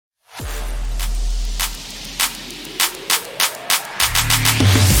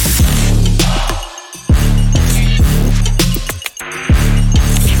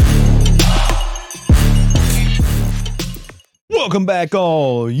Welcome back,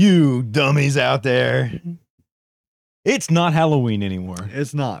 all you dummies out there. It's not Halloween anymore.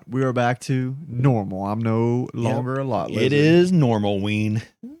 It's not. We are back to normal. I'm no longer a lot lizard. It is normal-ween.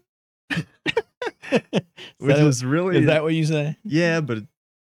 Which is really... Is that what you say? Yeah, but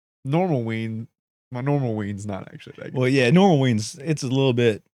normal ween... My normal ween's not actually that good. Well, yeah, normal-ween's... It's a little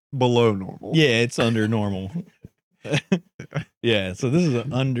bit... below normal. Yeah, it's under normal. Yeah, so this is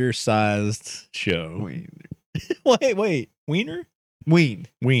an undersized show. Ween. Wait. Wiener? Ween.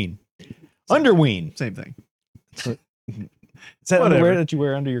 Underween. Same thing. Is that underwear that you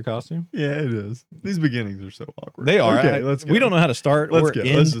wear under your costume? Yeah, it is. These beginnings are so awkward. They are. Okay, let's go. We don't know how to start Let's or go.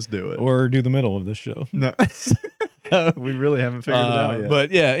 end Let's just do it. or do the middle of this show. No. We really haven't figured it out yet.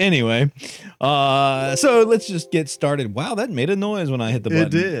 But yeah, anyway. So let's just get started. Wow, that made a noise when I hit the button. It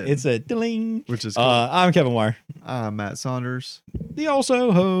did. It's a ding. Which is cool. I'm Kevin Wire. I'm Matt Saunders. The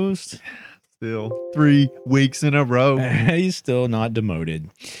also host. Still 3 weeks in a row. He's still not demoted.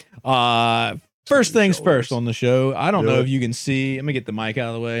 First things first on the show. I don't know if you can see. Let me get the mic out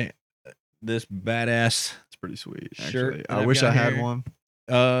of the way. This badass. It's pretty sweet. Shirt Actually, I wish I had one.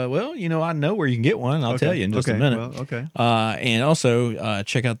 Well, you know, I know where you can get one. I'll tell you in just a minute. Well, okay. And also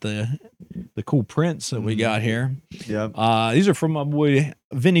check out the cool prints that we got here. Yeah. These are from my boy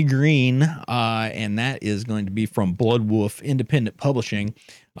Vinny Green, and that is going to be from Blood Wolf Independent Publishing.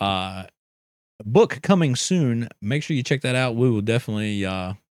 Book coming soon. Make sure you check that out. We will definitely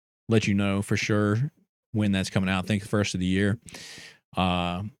let you know for sure when that's coming out. I think the first of the year.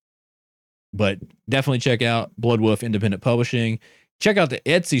 But definitely check out Blood Wolf Independent Publishing. Check out the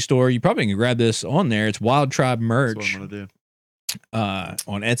Etsy store. You probably can grab this on there. It's Wild Tribe merch. That's what I'm gonna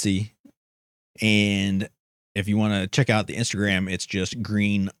do. On Etsy. And if you want to check out the Instagram, it's just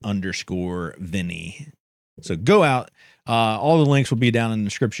green_Vinny. So go out. All the links will be down in the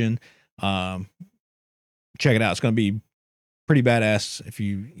description. Check it out. It's going to be pretty badass. If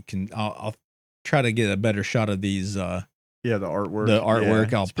you can, I'll try to get a better shot of these. Yeah, the artwork.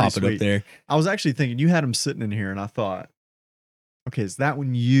 Yeah, I'll pop it up there. I was actually thinking you had them sitting in here, and I thought, okay, is that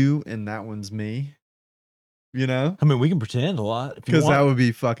one you and that one's me? You know? I mean, we can pretend a lot because that would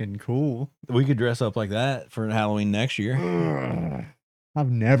be fucking cool. We could dress up like that for Halloween next year. I've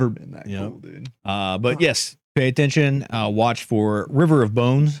never been that cool, dude. But yes, pay attention. Watch for River of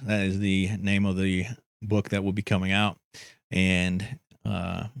Bones. That is the name of the book that will be coming out. And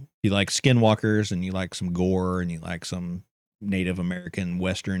if you like skinwalkers and you like some gore and you like some Native American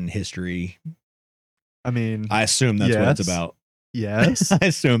Western history, I mean, I assume that's what it's about. Yes. I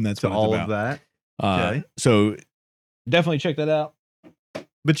assume that's what all it's about. Of that. Okay. So definitely check that out.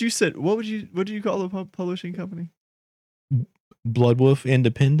 But you said, what do you call the publishing company? Blood Wolf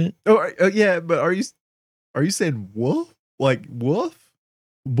Independent. Oh, yeah, but are you saying wolf? Like wolf?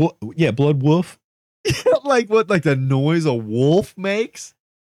 Yeah, Blood Wolf. Like what? Like the noise a wolf makes?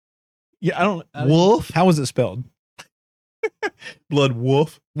 Yeah, I don't. Wolf? How is it spelled? Blood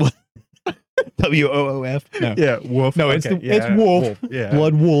wolf. WOOF. No. Yeah, wolf. No, it's wolf. Yeah.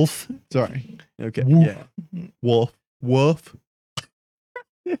 Blood wolf. Sorry. Okay. Wolf. Yeah. Wolf.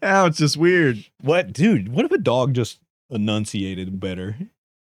 Yeah, it's just weird. What, dude? What if a dog just enunciated better?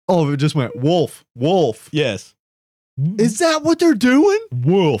 Oh, if it just went wolf. Yes. Is that what they're doing?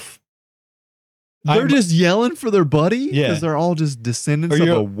 Wolf. They're just yelling for their buddy? Yeah. Because they're all just descendants of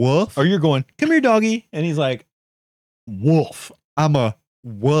a wolf? Or you're going, come here, doggy. And he's like, wolf. I'm a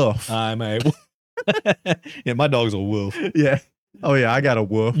wolf. I'm a yeah, my dog's a wolf. Yeah. Oh, yeah, I got a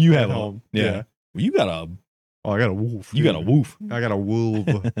wolf. You have home. Yeah. Well, you got a... Oh, I got a wolf. You got a wolf. I got a wolf.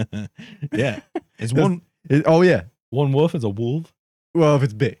 Yeah. It's one... oh, yeah. One wolf is a wolf? Well, if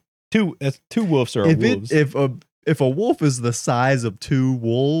it's big. Two wolves are wolves. If a wolf is the size of 2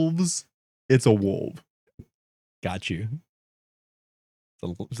 wolves, it's a wolf. Got you.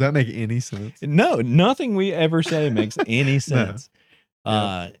 Does that make any sense? No, nothing we ever say makes any sense.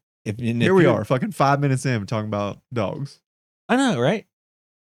 No. Here we are, fucking 5 minutes in, talking about dogs. I know, right?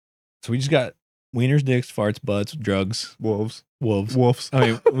 So we just got wieners, dicks, farts, butts, drugs, wolves. I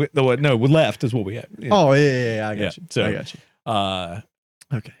mean, we left is what we had. Oh yeah, I got you. So I got you.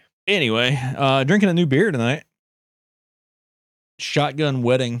 Okay. Anyway, drinking a new beer tonight. Shotgun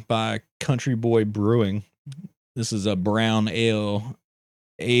Wedding by Country Boy Brewing. This is a brown ale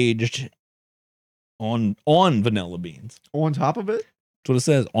aged on vanilla beans. On top of it? That's what it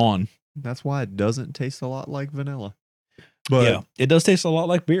says, on. That's why it doesn't taste a lot like vanilla. But yeah, it does taste a lot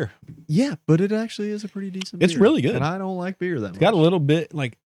like beer. Yeah, but it actually is a pretty decent beer. It's really good. And I don't like beer that much. It's got a little bit,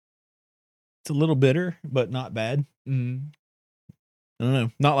 like, it's a little bitter, but not bad. Mm-hmm. I don't know.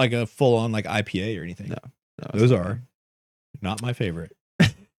 Not like a full-on, like, IPA or anything. No Those are not my favorite.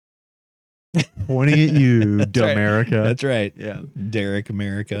 Pointing at you, That's right. America. That's right. Yeah. Derek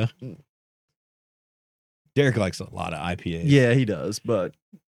America. Derek likes a lot of IPAs. Yeah, he does, but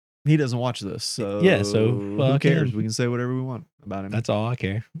he doesn't watch this. So Yeah, so who fuck cares? him. We can say whatever we want about him. That's all I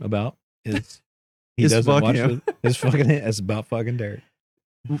care about is he Is doesn't fuck watch him. it's fucking it's about fucking Derek.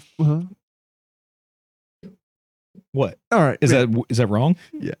 Uh-huh. What? All right. Is that wrong?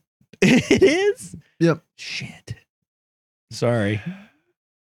 Yeah. It is? Yep. Shit. Sorry.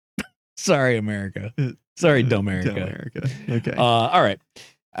 Sorry, America. Sorry, dumb America. Okay. All right.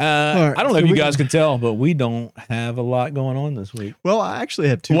 I don't know if you guys can tell, but we don't have a lot going on this week. Well, I actually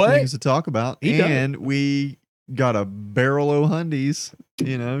have two things to talk about, and we got a barrel o' hundies.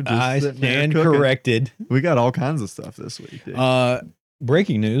 You know, just I sitting there stand cooking. corrected. We got all kinds of stuff this week. Dude.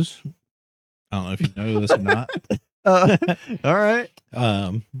 Breaking news. I don't know if you know this or not. All right.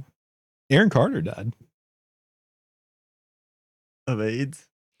 Aaron Carter died Of AIDS.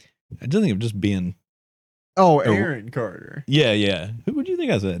 I don't think of just being. Oh, Aaron Carter. Yeah. Who would you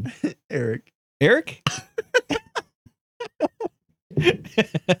think I said? Eric.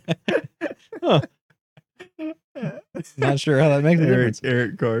 Huh. Not sure how that makes a difference.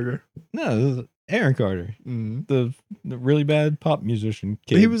 Eric Carter. No, this is Aaron Carter, Mm. the really bad pop musician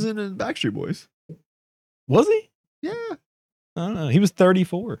kid. He was in the Backstreet Boys. Was he? Yeah. I don't know. He was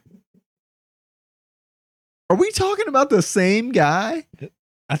 34. Are we talking about the same guy?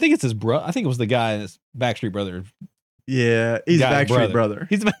 I think it's his brother. I think it was the guy in his Backstreet Brother. Yeah, he's Guy's Backstreet brother.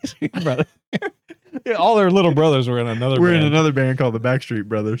 He's the Backstreet Brother. Yeah, all their little brothers were in another We're band. in another band called the Backstreet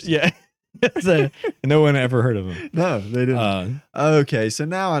Brothers. Yeah. So, no one ever heard of him. No, they didn't. Okay, so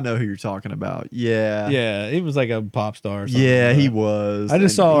now I know who you're talking about. Yeah. Yeah, he was like a pop star or something. Yeah, he was. I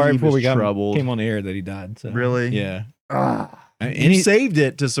just saw right before we troubled. came on the air that he died. So. Really? Yeah. And he saved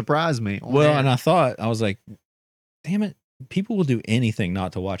it to surprise me. Well, and I was like, damn it, people will do anything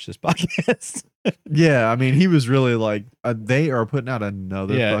not to watch this podcast. Yeah, I mean, he was really like, they are putting out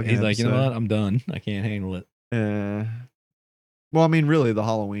another fucking he's like, episode. you know what? I'm done. I can't handle it. Well, I mean, really, the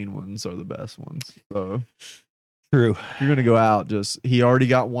Halloween ones are the best ones. So True. if you're gonna go out, he already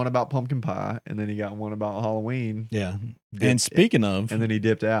got one about pumpkin pie, and then he got one about Halloween. Yeah. And speaking of, and then he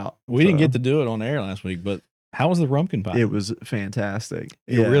dipped out. We didn't get to do it on air last week, but how was the pumpkin pie? It was fantastic.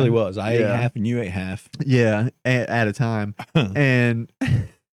 It really was. I ate half and you ate half. Yeah, at a time. And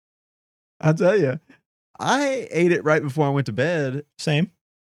I'll tell you, I ate it right before I went to bed. Same.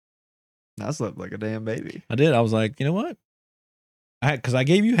 I slept like a damn baby. I did. I was like, you know what? Because I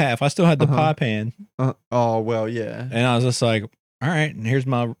gave you half. I still had the pie pan. Oh, well, yeah. And I was just like, all right, and here's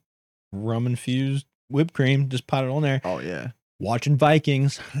my rum infused whipped cream. Just pot it on there. Oh, yeah. Watching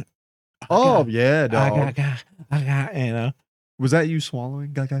Vikings. Yeah, dog. I got, you know. Was that you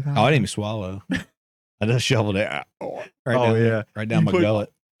swallowing? Oh, I didn't even swallow. I just shoveled it right down my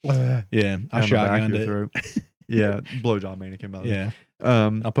gullet. Yeah, I shotgunned it. Yeah, blowjob mannequin. By the way.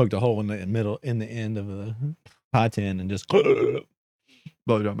 Yeah. I poked a hole in the end of the pie tin and just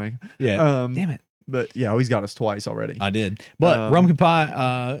blowjob mannequin. Yeah. Damn it. But yeah, he's got us twice already. I did. But pumpkin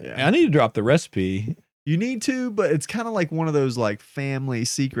pie, I need to drop the recipe. You need to, but it's kind of like one of those like family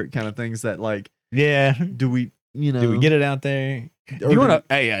secret kind of things that like, yeah. Do we get it out there? If you want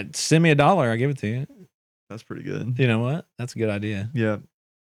to, hey, send me $1, I'll give it to you. That's pretty good. You know what? That's a good idea. Yeah.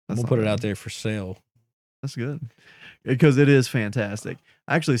 We'll put it out there for sale. That's good. Because it is fantastic.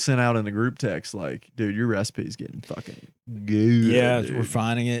 I actually sent out in the group text like, dude, your recipe's getting fucking good. Yeah, dude.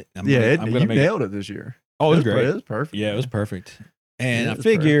 refining it. You nailed it this year. Oh, it was great. It was perfect. Yeah, it was perfect. And I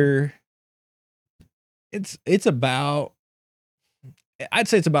figure it's about, I'd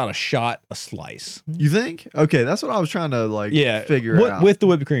say it's about a shot a slice. You think? Okay, that's what I was trying to figure out. With the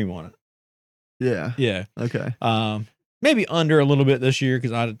whipped cream on it. Yeah. Yeah. Okay. Maybe under a little bit this year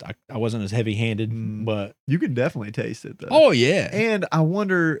because I wasn't as heavy handed, but you can definitely taste it though. Oh yeah. And I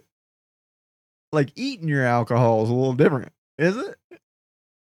wonder, like eating your alcohol is a little different, is it?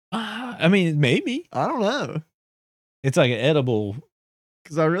 I mean, maybe. I don't know. It's like an edible.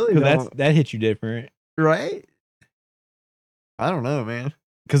 Because I really don't. That hits you different, right? I don't know, man.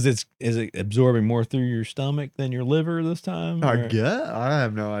 Because is it absorbing more through your stomach than your liver this time? I guess I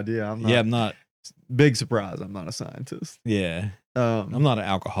have no idea. I'm not. Big surprise. I'm not a scientist. Yeah. I'm not an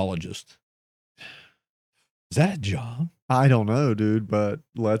alcohologist. Is that a job? I don't know, dude, but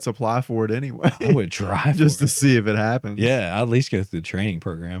let's apply for it anyway. I would try just to see if it happens. Yeah, I'll at least go through the training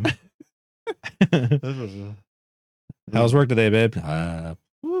program. How was work today, babe?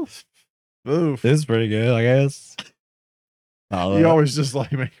 Oof. This is pretty good, I guess. You always just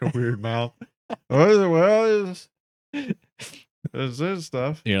like make a weird mouth. Well, it's this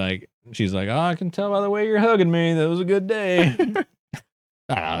stuff. She's like, oh, I can tell by the way you're hugging me. That was a good day.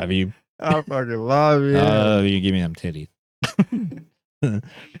 Have you I fucking love you. You give me them titties.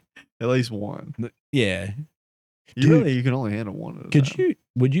 At least one. Yeah. You can only handle one at a time.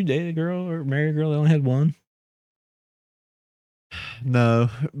 Would you date a girl or marry a girl that only had one? No,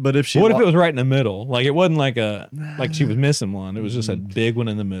 but if she What if it was right in the middle? Like it wasn't like she was missing one. It was just a big one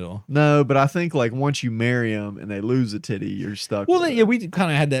in the middle. No, but I think like once you marry them and they lose a titty, you're stuck. Well, yeah, we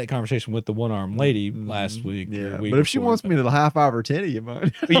kind of had that conversation with the one-armed lady last week. Yeah, but if she wants me to high-five her titty, you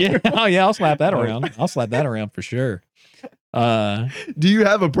might. Yeah, oh yeah, I'll slap that around. I'll slap that around for sure. Do you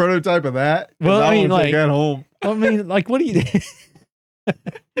have a prototype of that? Well, I mean, like at home. I mean, like, what do you?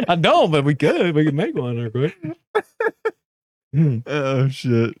 I don't, but we could make one real quick. Oh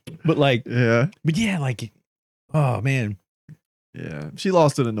shit! But like, yeah, like, oh man, yeah. She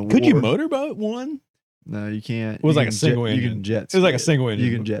lost it in the war. Could you motorboat one? No, you can't. It was like a single engine. You can jet. It was like a single engine.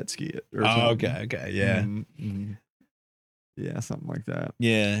 You can jet ski it. Or oh, okay, yeah, yeah, something like that.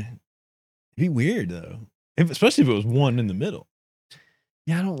 Yeah, it'd be weird though, especially if it was one in the middle.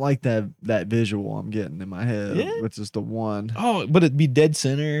 Yeah, I don't like that visual I'm getting in my head. Yeah? It's just the one. Oh, but it'd be dead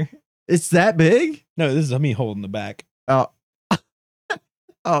center. It's that big? No, this is me holding the back. Oh.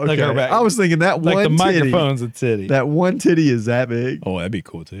 Oh, okay. Like our back. I was thinking that like one the titty, microphone's a titty. That one titty is that big. Oh, that'd be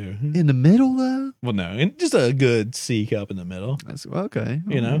cool too. In the middle though? Well, no, and just a good C cup in the middle. That's okay.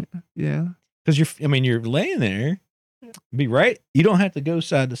 You know? Right. Yeah. Because you're laying there. Be right. You don't have to go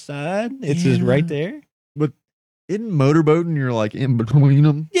side to side. It's just right there. But in motorboating, you're like in between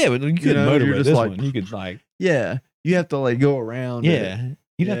them. Yeah, but you could motorboat just this like, one. You could like. Yeah. You have to like go around. Yeah. It.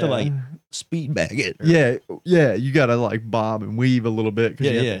 You'd have to like speed bag it. Yeah. Yeah. You got to like bob and weave a little bit. Because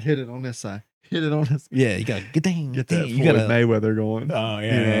you have to Yeah. hit it on this side. Hit it on this. Yeah. You got to get that you got Mayweather going. Oh,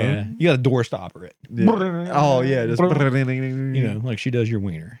 yeah. You got to door stopper it. Yeah. Oh, yeah. Just, like she does your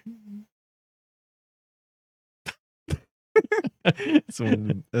wiener. So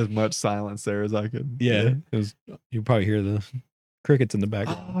as much silence there as I could. Yeah. Because you probably hear the crickets in the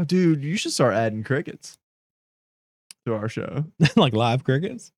background. Oh, dude, you should start adding crickets to our show. Like live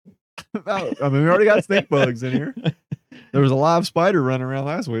crickets? I mean, we already got stink bugs in here. There was a live spider running around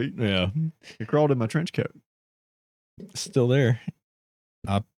last week. Yeah. It crawled in my trench coat. Still there.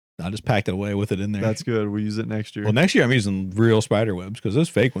 I just packed it away with it in there. That's good. We'll use it next year. Well, next year I'm using real spider webs because those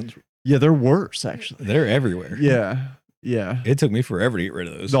fake ones. Yeah, they're worse, actually. They're everywhere. Yeah. Yeah. It took me forever to get rid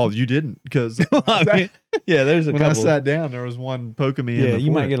of those. No, you didn't. Because yeah, there's a when couple. I sat down, there was one poking me in Yeah, the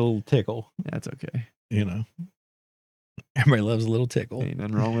you might foot. get a little tickle. That's okay. You know. Everybody loves a little tickle. Ain't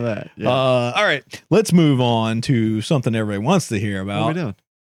nothing wrong with that. Yeah. All right. Let's move on to something everybody wants to hear about.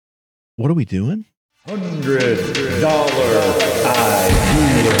 What are we doing? What are we doing? $100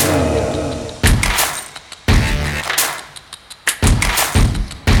 idea.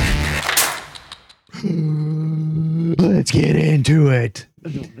 Let's get into it.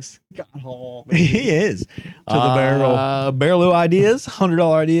 Scott He is. To the barrel. Barrel ideas,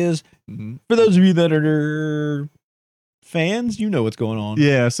 $100 ideas. Mm-hmm. For those of you that are fans, you know what's going on.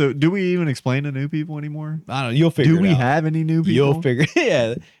 Yeah. So, do we even explain to new people anymore? I don't know. You'll figure it out. Do we have any new people? You'll figure.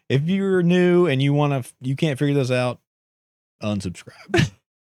 Yeah. If you're new and you can't figure this out, unsubscribe.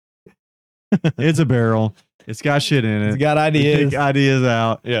 It's a barrel. It's got shit in it. It's got We ideas. take ideas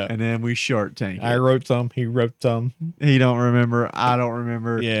out. Yeah. And then we Shark Tank it. I wrote some. He wrote some. He don't remember. I don't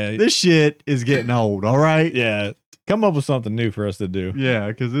remember. Yeah. This shit is getting old. All right. Yeah. Come up with something new for us to do. Yeah.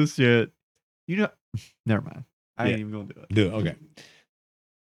 Because this shit, never mind. I ain't even gonna do it. Do it. Okay.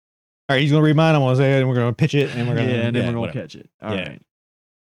 All right. He's gonna read mine. I'm gonna say it, and we're gonna pitch it, and we're gonna And then we're gonna whatever. catch it. All Yeah. right.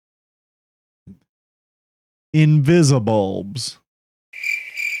 Invisibulbs.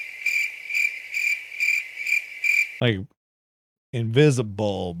 Like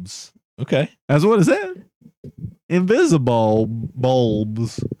invisibles. Okay. That's what it said. Invisible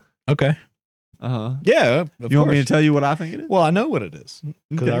bulbs. Okay. Uh-huh. Yeah. You want me to tell you what I think it is? Well, I know what it is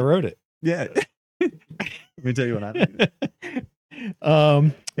because Okay. I wrote it. Yeah. Let me tell you what I think it is.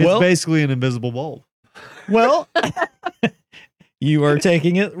 It's Well, basically an invisible bulb. well, you are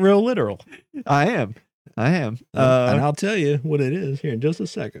taking it real literal. I am. And I'll tell you what it is here in just a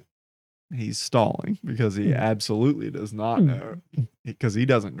second. He's stalling because he absolutely does not know, because he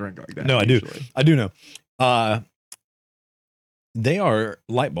doesn't drink like that. No, I do. usually. I do know. They are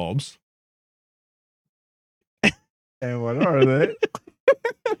light bulbs. And what are they?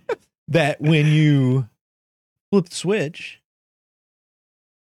 That when you flip the switch,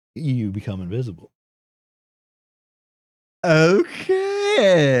 you become invisible.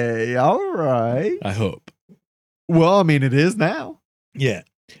 Okay. All right. I hope. Well, I mean, it is now. Yeah.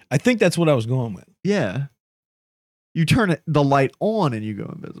 I think that's what I was going with. Yeah. You turn the light on and you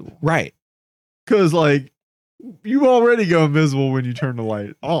go invisible. Right. Because, like, You already go invisible when you turn the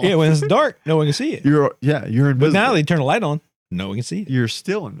light off. Yeah, when it's dark, no one can see it. you're invisible. But now they turn the light on, no one can see it. You're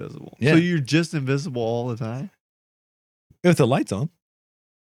still invisible. Yeah. So you're just invisible all the time? If the light's on.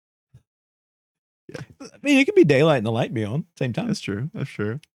 Yeah. I mean, it could be daylight and the light be on same time. That's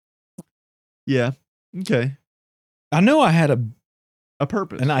true. Yeah. Okay. I know I had A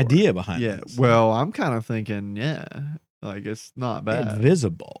purpose. an for it. idea behind Yeah. this. Well, I'm kind of thinking, like it's not bad.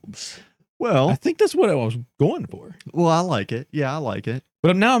 Invisibulbs. I Well, think that's what I was going for. I like it. Yeah, I like it.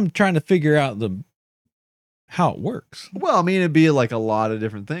 But now I'm trying to figure out how it works. Well, I mean, it'd be like a lot of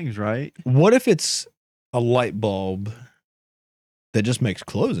different things, right? What if it's a light bulb that just makes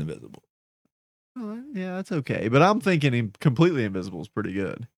clothes invisible? Yeah, that's okay. But I'm thinking completely invisible is pretty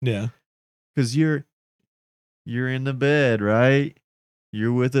good Yeah. because you're in the bed, right?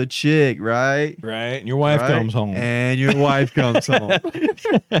 You're with a chick, right? Right. And your wife Right? comes home. And your wife comes home.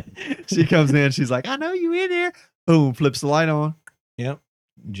 She comes in. She's like, I know you in there. Boom, flips the light on. Yep.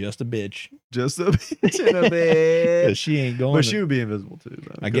 Just a bitch. Just a bitch in a bed. 'Cause she ain't going. But to- she would be invisible too,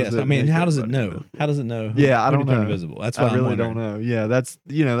 though. I 'cause guess. I it'd mean, make how does it everybody know? invisible. How does it know? Yeah, I when don't to turn know. invisible. That's what I I'm really don't wondering. know. Yeah,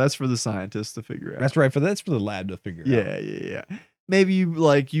 that's for the scientists to figure out. That's right. That's for the lab to figure out. Yeah. Maybe you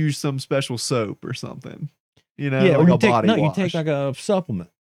like use some special soap or something. You know, Yeah. like Or a body you wash. take like a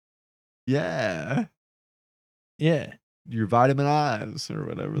supplement. Yeah, Yeah. your vitamin eyes or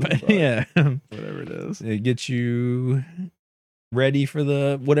whatever. the fuck, Yeah. whatever it is. It gets you ready for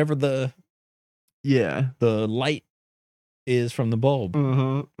whatever the Yeah. light is from the bulb,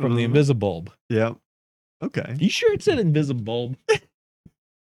 Uh-huh. from the invisible bulb. Yep. Okay. You sure it said invisible bulb?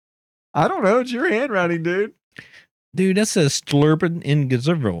 I don't know. It's your handwriting, dude. Dude, that says slurping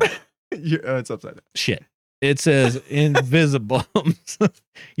invisible. It's upside down. Shit. It says invisible.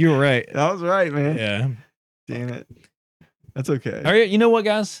 You're right. That was right, man. Yeah. Damn it. That's okay. All right. You know what,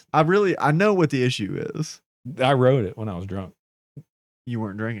 guys? I know what the issue is. I wrote it when I was drunk. You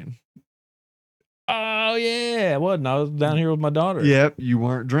weren't drinking. Oh, yeah. I wasn't. I was down here with my daughter. Yep, you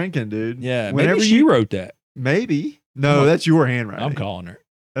weren't drinking, dude. Yeah. Whenever Maybe she wrote that. Maybe. I'm No, a- that's your handwriting. I'm calling her.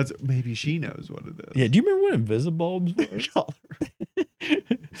 That's maybe she knows what it is. Yeah. Do you remember what invisible bulbs were? Call her.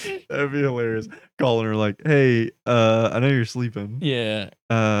 That'd be hilarious. Calling her like, "Hey, I know you're sleeping. Yeah.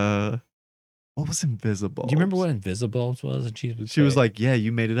 What was invisible? Do you remember what invisible bulbs was? And she She was like, "Yeah,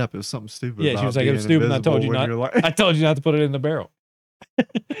 you made it up. It was something stupid." Yeah, she about was like, "It was being stupid, and I told you invisible not." when I told you not to put it in the barrel.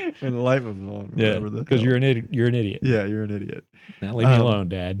 when the light was on. Yeah, whatever the because hell. you're an idiot. You're an idiot. Yeah, you're an idiot. Now leave me Um, alone,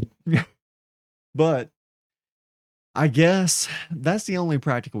 Dad. But I guess that's the only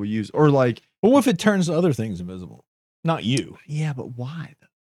practical use. Or like, But what if it turns other things invisible? Not you. yeah, but why though?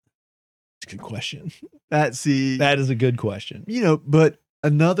 That's a good question. That That is a good question. but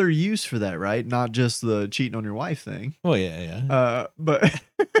another use for that, right? Not just the cheating on your wife thing. Well, yeah. But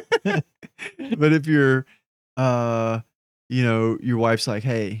but if you're your wife's like,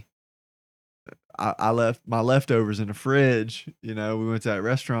 hey, I left my leftovers in the fridge, we went to that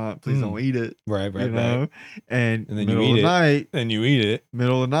restaurant, please don't eat it. Right. And And then you middle eat of the it. night, And you eat it.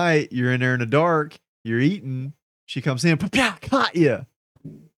 middle of the night, you're in there in the dark, you're eating, she comes in, caught you.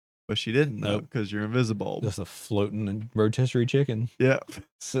 But she didn't know Nope. because you're invisible. Just a floating and rotisserie chicken Yeah.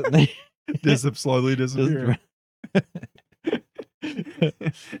 sitting there. Slowly disappear.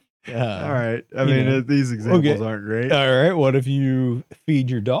 All right. I mean, these examples aren't great. All right. What if you feed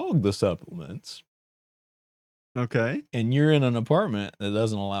your dog the supplements Okay. and you're in an apartment that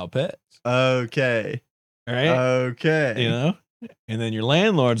doesn't allow pets? Okay. All right. Okay. And then your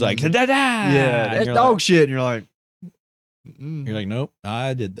landlord's like, da da da. Yeah. And That's you're dog like, shit. And you're like, You're like, nope,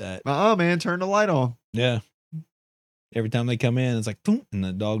 I did that. man, turn the light on. Yeah. Every time they come in, it's like, boom, and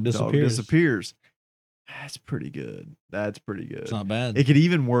the dog Dog disappears. disappears. That's pretty good. That's pretty good. It's not bad. It could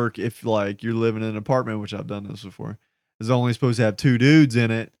even work if like you're living in an apartment, which I've done this before. It's only supposed to have 2 dudes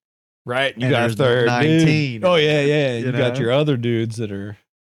in it. Right. You And got a there's third 19. dude. Oh, yeah. You You got know? your other dudes that are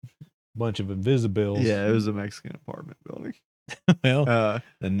a bunch of invisibles. Yeah, it was a Mexican apartment building. Well,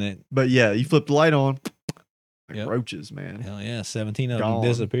 and then, But yeah, you flip the light on, like Yep. roaches, man. hell yeah, 17 of Gone. them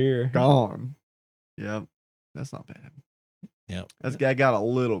disappear. Gone. Yep. That's not bad. Yep. That guy got a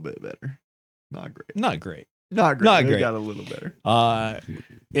little bit better. Not great. Not great. Not great. Not It great. got a little better.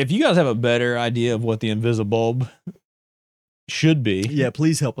 If you guys have a better idea of what the invisible bulb should be, Yeah,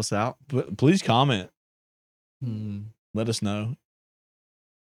 please help us out. please comment. Hmm. Let us know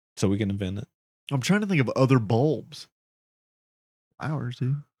so we can invent it. I'm trying to think of other bulbs. Ours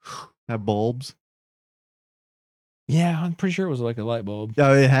do have bulbs. Yeah, I'm pretty sure it was like a light bulb.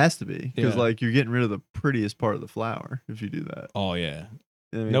 Yeah, it has to be because Yeah. like you're getting rid of the prettiest part of the flower if you do that. Oh yeah.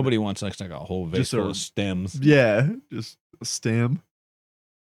 I mean, Nobody wants like a whole vase just full a- of stems. Yeah, just a stem.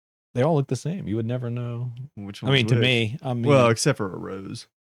 They all look the same. You would never know. Which I one's mean, to which? me, Well, except for a rose.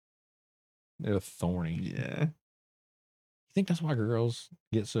 they're thorny. Yeah. You think that's why girls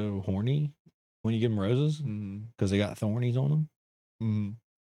get so horny when you give them roses? Because they got thornies on them? Mm.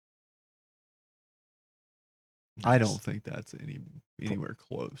 I don't think that's anywhere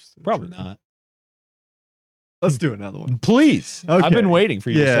close. To Probably true. not. Let's do another one. Please. I've Okay. been waiting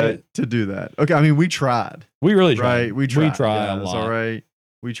for you to say it. to do that. Okay, I mean, we tried. We really tried. Right? We tried. We try a guys, lot. All right.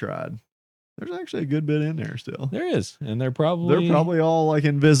 We tried. There's actually a good bit in there still. There is. And they're probably all like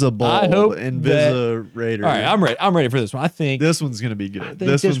invisible. I hope Invisirator. All right, I'm ready. I'm ready for this one. I think This one's gonna be good. think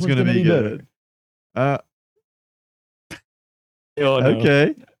This one's gonna be good. Oh, no.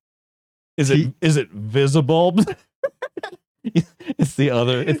 Okay. Is it visible? It's the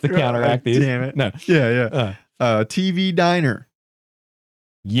other. It's the counteract. These. Damn it. No. Yeah. TV diner.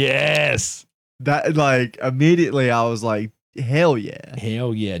 Yes. That like immediately I was like, hell yeah.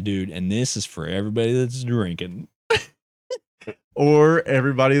 Hell yeah, dude. And this is for everybody that's drinking. Or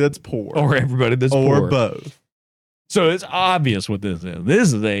everybody that's poor. Or everybody that's or poor. both. So it's obvious what this is.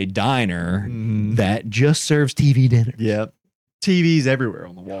 This is a diner Mhm. that just serves TV dinner. Yep. TVs everywhere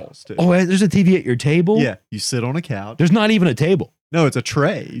on the walls too. Oh, there's a TV at your table? Yeah. You sit on a couch. There's not even a table. No, it's a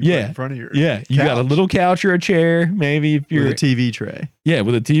tray. You put Yeah. in front of your Yeah. You got a couch little couch or a chair, maybe if you're with a TV tray. Yeah,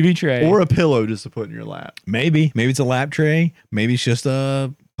 with a TV tray. Or a pillow just to put in your lap. maybe it's a lap tray. Maybe it's just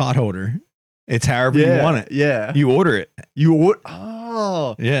a pot holder. It's however you want it. Yeah. You order it. You order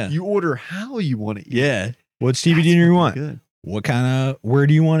Yeah. You order how you want to eat. Yeah. What's TV That's dinner you fucking want? Good. What kind of, where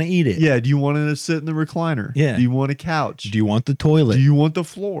do you want to eat it? Yeah. Do you want it to sit in the recliner? Yeah. Do you want a couch? Do you want the toilet? Do you want the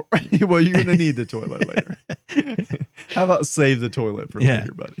floor? Well, you're gonna need the toilet later. How about save the toilet for Yeah.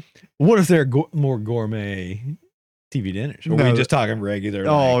 later, buddy? What if they're more gourmet TV dinners? Or are No, we just talking regular?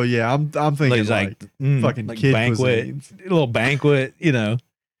 Oh like, yeah, I'm thinking like fucking like kid banquet, cuisines. a little banquet. It's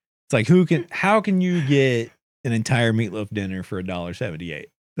like how can you get an entire meatloaf dinner for $1.78?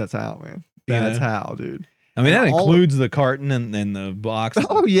 That's how, man. You That's know? how, dude. I mean, that And all- includes the carton and the box.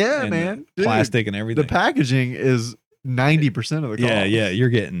 Oh yeah, and man. the Dude, plastic and everything. the packaging is 90% of the cost. yeah, you're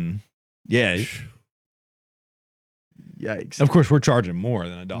getting. Yeah, Yikes. of course we're charging more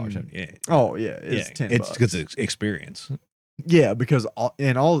than $1.78. Oh yeah, it's Yeah, 10 it's bucks. because it's experience. Yeah, because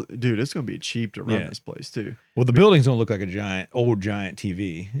dude, it's gonna be cheap to run Yeah. this place too. Well, the building's gonna look like a old giant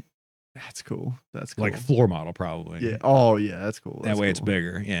TV, That's cool. That's cool. like floor model probably. yeah. Oh yeah, that's cool. that That's way it's cool.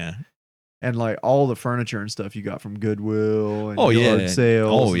 bigger. Yeah. And like all the furniture and stuff you got from Goodwill and Oh, yard yeah.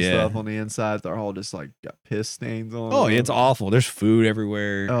 sales Oh, and yeah. stuff on the inside, they're all just like got piss stains on Oh, them. it's awful. There's food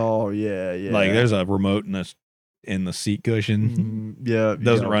everywhere. Oh yeah, yeah. Like there's a remote in the seat cushion. Yeah,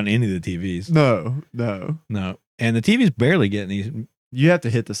 Doesn't yeah. run any of the TVs. No. No. And the TV's barely getting these. You have to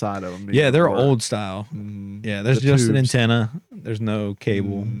hit the side of them. Yeah, they're old style. Mm, Yeah, there's The just an tubes. antenna. There's no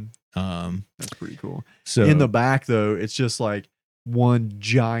cable. mm, that's pretty cool. So In the back though, it's just like one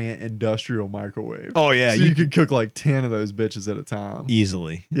giant industrial microwave. oh yeah, so you could cook like 10 of those bitches at a time.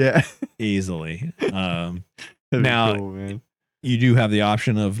 easily. Yeah. Easily. That'd be Now- cool, man. You do have the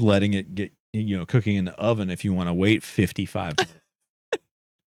option of letting it get cooking in the oven if you want to wait 55 minutes.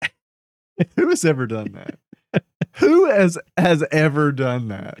 Who has ever done that? Who has ever done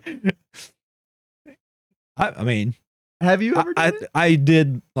that? I mean, Have you ever done it? I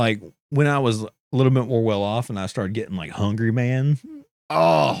did like when I was a little bit more well off and I started getting like hungry, man.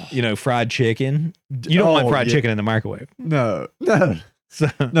 Oh, Fried chicken. You don't want fried yeah. chicken in the microwave. No, So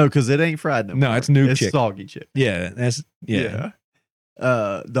because it ain't fried no No, more. it's new It's chicken. soggy chicken. yeah, that's yeah.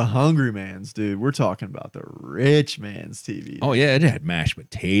 The Hungry Man's, dude. We're talking about the rich man's TV. Oh yeah, it had mashed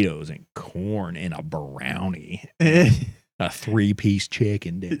potatoes and corn and a brownie, yeah. a 3-piece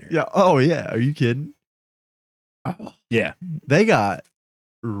chicken dinner. Oh yeah. Are you kidding? Oh, Yeah, they got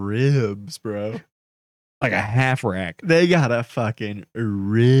ribs, bro. like a half rack. They got a fucking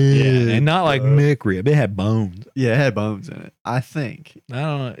rib. Yeah, and not like bro. McRib. It had bones. Yeah, it had bones in it. I think. I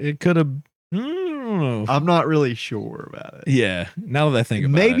don't know. It could have. I don't know. I'm not really sure about it. Yeah. Now that I think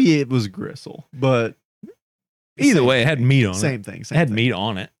about Maybe it was gristle, but either same way, it had thing. meat on it. Same thing. It Same had thing. meat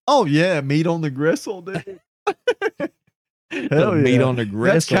on it. Oh yeah, meat on the gristle, dude. Hell Meat yeah. on the That's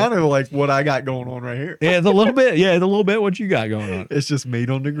gristle. kind of like what I got going on right here. Yeah, it's a little bit. Yeah, it's a little bit what you got going on. It's just meat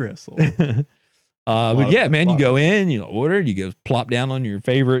on the gristle. But yeah, man, you lot go in, you order, you go plop down on your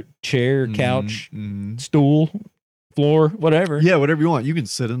favorite chair, couch, Mhm. stool, floor, whatever. Yeah, whatever you want. You can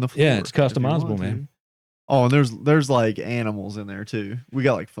sit in the floor. Yeah, it's if you customizable, want man. to. Oh, and there's like animals in there too. We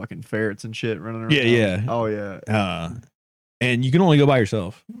got like fucking ferrets and shit running around. Yeah, yeah. Oh yeah. And you can only go by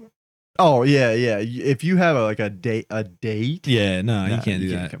yourself. Oh yeah, yeah. If you have a date, Yeah, no, you nah, can't do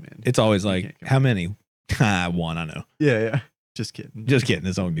you that. come in. It's always You like, can't come how many? One, I know. Yeah, yeah. Just kidding. Just kidding.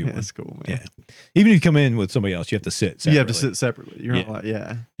 It's only be Yeah, one. that's cool, man. Yeah. Even if you come in with somebody else, you have to sit separately. You have to sit separately. You're not like,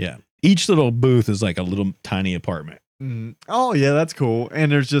 yeah. Yeah. Each little booth is like a little tiny apartment. Oh, yeah, that's cool.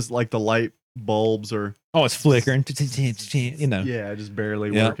 And there's just like the light bulbs or Oh, it's flickering. You know. yeah, just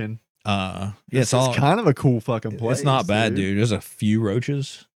barely Yep. working. Yeah, It's kind of a cool fucking place. It's not bad, dude. There's a few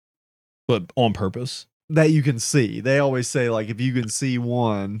roaches, but on purpose. That you can see. They always say like if you can see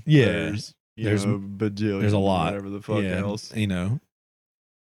one, Yeah. there's bajillion, There's a lot. whatever the fuck else. You know.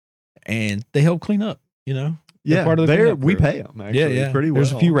 And they help clean up, you know. Yeah, part of the cleanup we crew. pay them actually. Yeah. Pretty well.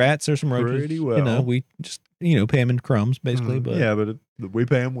 There's a few rats. There's some roaches. Pretty well. You know, we just pay them in crumbs basically. But yeah, but we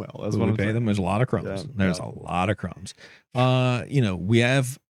pay them well. That's but what we I'm pay saying. them. There's a lot of crumbs. Yeah, There's yeah. a lot of crumbs. You know, we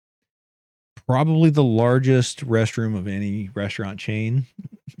have probably the largest restroom of any restaurant chain.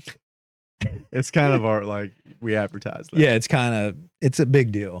 It's kind of our like we advertise that. Yeah, it's a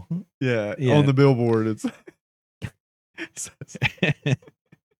big deal. Yeah. Yeah. On the billboard, it's it says,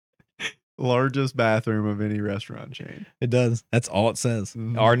 largest bathroom of any restaurant chain. It does. That's all it says.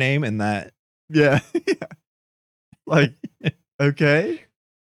 Mhm. Our name and that. Yeah. Yeah. Like, okay.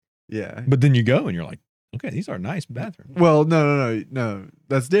 Yeah. But then you go and you're like, okay, these are nice bathrooms. Well, no.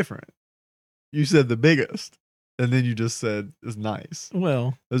 That's different. You said the biggest, and then you just said it's nice.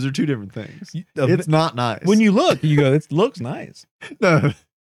 Well, Those are two different things. you- It's not nice. when you look, you go, it looks nice. no,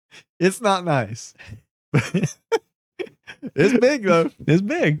 it's not nice. It's big though. It's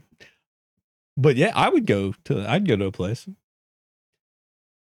big. But yeah, I'd go to a place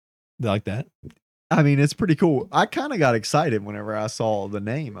like that. I mean, it's pretty cool. I kind of got excited whenever I saw the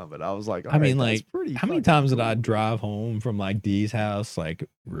name of it. I was like, I mean, all right, that's like, pretty how many fucking times did I cool. drive home from like Dee's house, like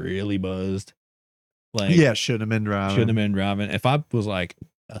really buzzed? Like, Yeah, shouldn't have been driving. shouldn't have been driving. If I was like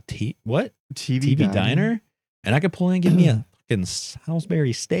what TV diner, and I could pull in and give me a fucking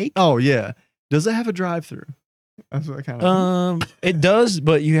Salisbury steak. Oh yeah. Does it have a drive-through? That's what I kind of. It does,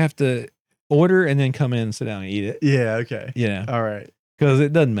 but you have to order and then come in and sit down and eat it. Yeah. Okay. Yeah, All right. because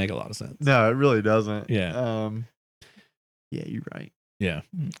it doesn't make a lot of sense. No, it really doesn't. Yeah. Yeah, you're right. Yeah.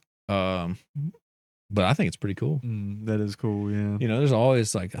 But I think it's pretty cool. That is cool. Yeah. You know, there's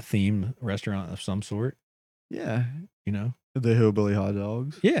always like a theme restaurant of some sort. Yeah. You know. The hillbilly hot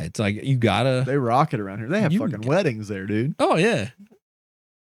dogs. Yeah, it's like you gotta. They rock it around here. They have You fucking got- weddings there, dude. Oh yeah.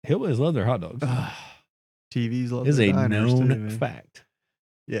 Hillbillies love their hot dogs. TVs love Is their a diners, known too, man. fact.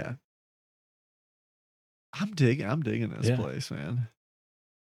 Yeah. I'm digging this Yeah. place, man.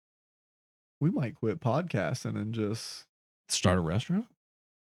 We might quit podcasting and just Start a restaurant.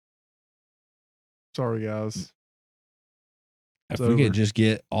 sorry guys. If It's we could over. just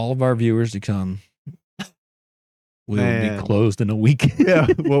get all of our viewers to come, we would Man. be closed in a week. Yeah,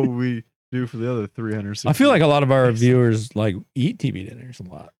 what would we do for the other 360? I feel like a lot of our viewers like eat TV dinners a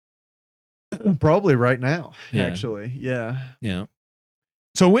lot. probably right now, Yeah. actually. Yeah. Yeah.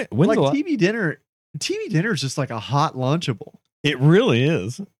 So when's Like the TV dinner is just like a hot lunchable. It really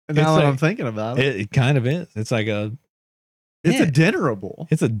is. And It's now that like- I'm thinking about it, It kind of is. It's like it's yeah. a dinnerable.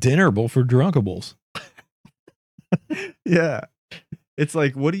 it's a dinnerable for drunkables. Yeah. It's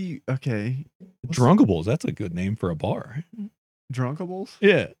like, what do you, okay. Drunkables. That's a good name for a bar. Drunkables?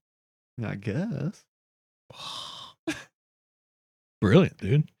 Yeah. I guess. Brilliant,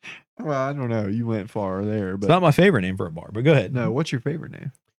 dude. Well, I don't know. You went far there, It's but not my favorite name for a bar, but go ahead. no, what's your favorite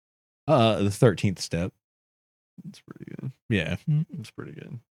name? The 13th step. It's pretty good. Yeah. It's pretty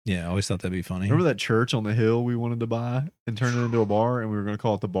good. Yeah. I always thought that'd be funny. Remember that church on the hill we wanted to buy and turn it into a bar, and we were going to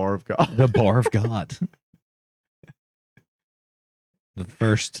call it the Bar of God? The Bar of God. The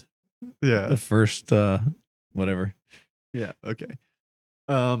first, Yeah. whatever. Yeah. Okay.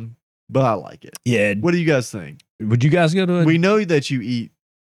 But I like it. Yeah. What do you guys think? Would you guys go to a We know that you eat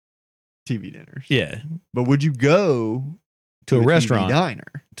TV dinners. yeah But would you go to a TV restaurant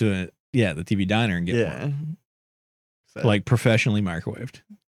diner? the TV diner and get Yeah. one So- like professionally microwaved?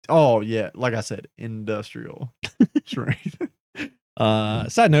 oh yeah, like I said, industrial strength.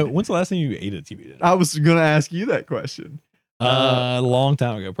 Side note: when's the last time you ate a TV dinner? I was gonna ask you that question. A long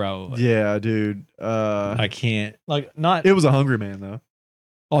time ago, probably. Yeah, dude. I can't like not. It was a Hungry Man though.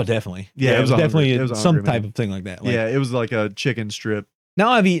 Oh, definitely. Yeah, it was a definitely Hungry- it was a some Hungry type Man. of thing like that. Like, Yeah, it was like a chicken strip. now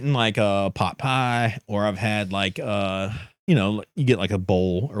I've eaten like a pot pie, or I've had like you get like a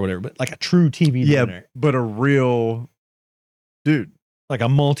bowl or whatever, but like a true TV Yeah, dinner, but a real dude. like a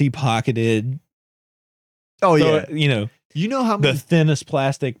multi-pocketed. Oh so, yeah, you know how the many thinnest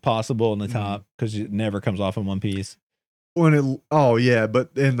plastic possible on the Mhm. top because it never comes off in one piece. when it? Oh yeah,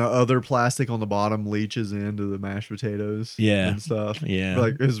 but then the other plastic on the bottom leaches into the mashed potatoes. Yeah. and stuff. Yeah,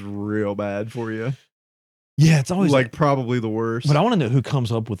 Like it's real bad for you. Yeah, it's always like probably the worst. But I want to know who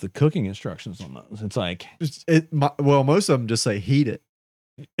comes up with the cooking instructions on those. It's like, Well, most of them just say heat it.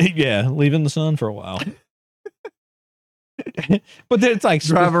 yeah, leave in the sun for a while. But then it's like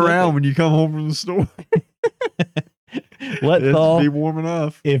Drive around when you come home from the store. Let it thaw be warm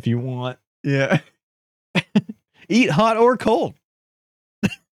enough if you want. Yeah. Eat hot or cold.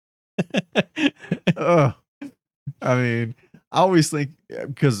 I mean, I always think,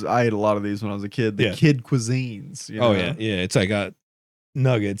 because I ate a lot of these when I was a kid, the kid cuisines. You know? Yeah. It's like got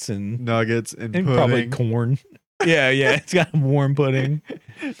nuggets and nuggets and pudding. Probably corn. Yeah. It's got warm pudding.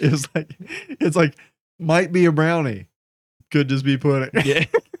 It's like might be a brownie. Could just be pudding. Yeah.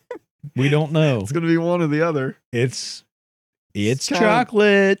 We don't know. It's gonna be one or the other. It's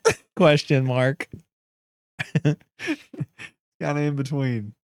chocolate? Question mark. Kind of in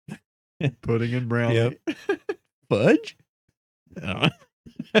between pudding and brownie. Yep. Fudge?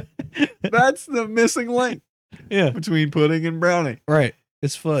 That's the missing link. Yeah. Between pudding and brownie. Right.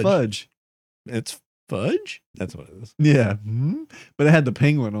 It's fudge. Fudge. It's fudge? That's what it is. Yeah. Mm-hmm. But it had the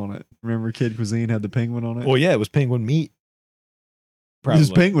penguin on it. Remember Kid Cuisine had the penguin on it? Well, yeah, it was penguin meat. Probably.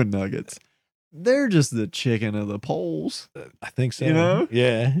 Just penguin nuggets. They're just the chicken of the poles. I think so. You know?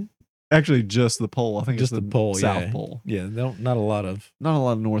 Yeah. Actually, just the pole. I think just it's the pole. South Pole. Yeah. Not a lot of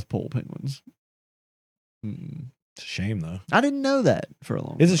North Pole penguins. It's a shame though. I didn't know that for a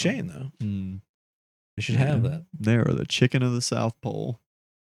long time. It's a shame though. They should have that. They are the chicken of the South Pole.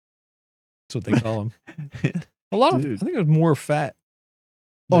 That's what they call them. A lot of, I think there's more fat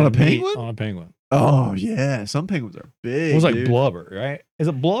on a penguin. On a penguin. Oh yeah, some penguins are big. It was like blubber, right? Is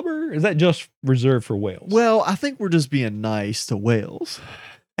it blubber? Or is that just reserved for whales? Well, I think we're just being nice to whales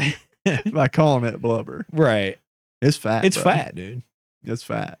by calling it blubber. Right. It's fat. It's fat, dude. It's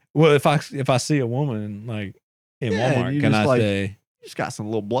fat. Well, if I see a woman like in Walmart, can I say she's got some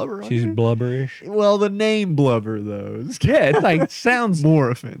little blubber on she's her? Blubberish? Well, the name blubber though. Yeah, it's like sounds more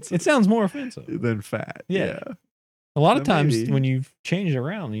offensive. It sounds more offensive than fat. Yeah. A lot of times when you change it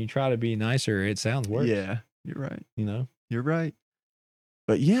around and you try to be nicer, it sounds worse. Yeah, you're right. You know? You're right.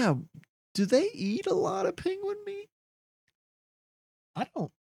 But yeah, do they eat a lot of penguin meat? I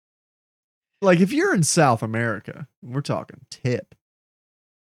don't. Like if you're in South America, we're talking tip.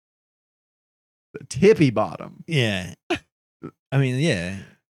 The tippy bottom. Yeah. I mean, yeah.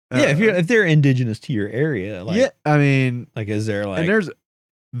 Yeah, if they're indigenous to your area, like, yeah, I mean, like is there like and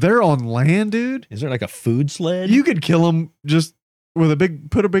they're on land, dude. Is there like a food sled? You could kill them just with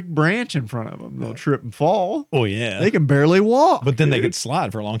put a big branch in front of them. They'll trip and fall. Oh yeah, they can barely walk. But then they could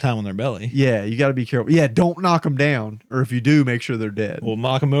slide for a long time on their belly. Yeah, you got to be careful. Yeah, don't knock them down, or if you do, make sure they're dead. Well,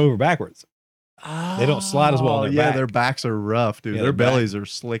 knock them over backwards. They don't slide as well on their back. Their backs are rough, dude. Yeah, their bellies are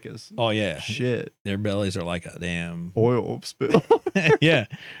slick as shit. Their bellies are like a damn oil spill. Yeah,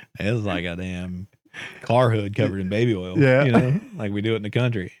 it's like a damn car hood covered in baby oil. Yeah, you know, like we do it in the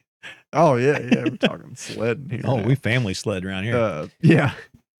country. Oh yeah, we're talking sledding here. Oh, we family sled around here. Yeah,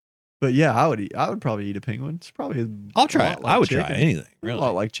 but yeah, I would probably eat a penguin. It's probably I'll try it. Like I would chicken. try anything. Really, a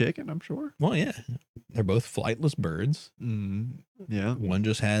lot like chicken, I'm sure. Well, yeah, they're both flightless birds. Yeah, one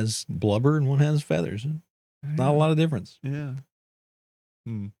just has blubber and one has feathers. Not a lot of difference. Yeah.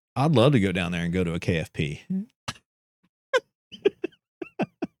 I'd love to go down there and go to a KFP.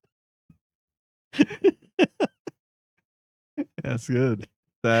 That's good.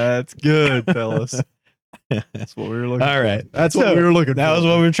 That's good, fellas. That's what we were looking All right. for. That's what we were looking for. That was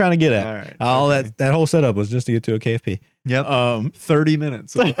what we were trying to get at. All right. All that whole setup was just to get to a KFP. Yep. 30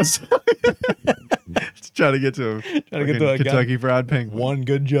 minutes. Trying to get to a Kentucky Fried Penguin. One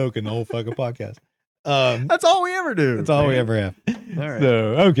good joke in the whole fucking podcast. That's all we ever do. That's all we ever have. All right.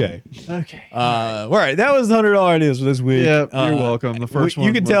 So, okay. All right. That was $100 ideas for this week. Yep. You're welcome. The first one.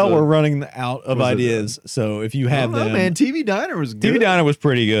 You can tell we're running out of ideas. So if you have them. Man, TV Diner was good. TV Diner was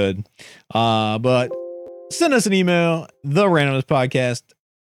pretty good. But send us an email,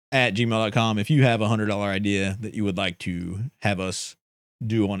 therandomnesspodcast@gmail.com, if you have a $100 idea that you would like to have us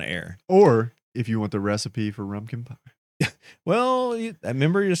do on air. Or if you want the recipe for Rumpkin Pie. Well,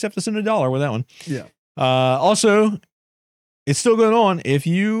 remember, you just have to send $1 with that one. Yeah. Also, it's still going on. If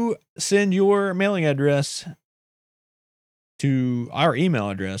you send your mailing address to our email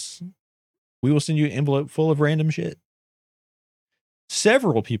address, we will send you an envelope full of random shit.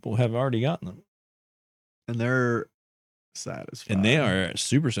 Several people have already gotten them. And they're satisfied. And they are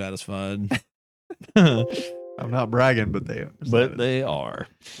super satisfied. I'm not bragging, but they are. But they are.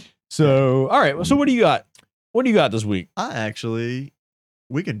 So, all right. So what do you got? What do you got this week?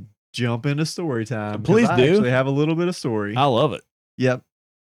 We can jump into story time. Please do. I actually have a little bit of story. I love it. Yep.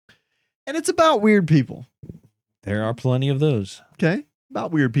 And it's about weird people. There are plenty of those. Okay.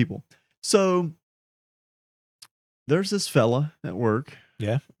 About weird people. So there's this fella at work.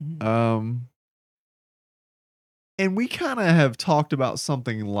 Yeah. And we kind of have talked about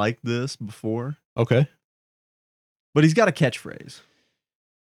something like this before, Okay. but he's got a catchphrase.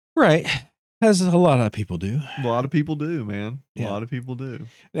 Right. As a lot of people do. A lot of people do, man. A Yeah. lot of people do.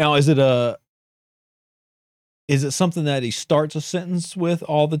 Now, is it something that he starts a sentence with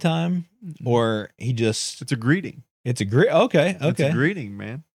all the time, or he just? It's a greeting. It's a great. Okay. It's a greeting,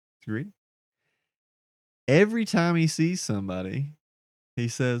 man. It's a greeting. Every time he sees somebody, he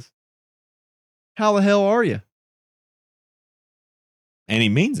says, "How the hell are you?" And he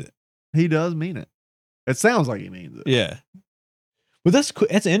means it. He does mean it. It sounds like he means it. Yeah. But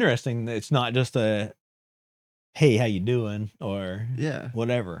that's interesting. It's not just a, "Hey, how you doing?" or Yeah.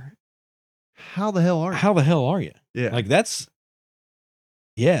 whatever. How the hell are you? How the hell are you? Yeah. Like that's.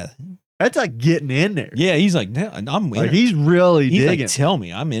 Yeah. That's like getting in there. Yeah. He's like, "No, I'm. Like he's really He's digging. like, tell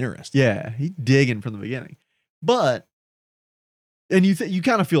me, I'm interested." Yeah, he's digging from the beginning. But and you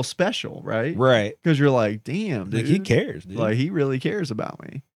kind of feel special, right? Right. Because you're like, damn, dude. Like he cares, dude. Like he really cares about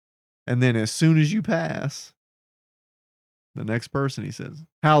me. And then as soon as you pass, the next person he says,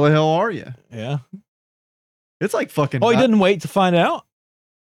 "How the hell are you?" Yeah. It's like fucking. Oh, he didn't wait to find out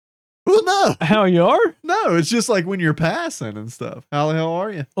Well, no, how you are? no. It's just like when you're passing and stuff. How the hell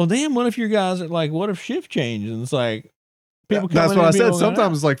are you? Well, damn, what if your guys are like, what if shift change? And it's like, people That's coming what in, I said. people going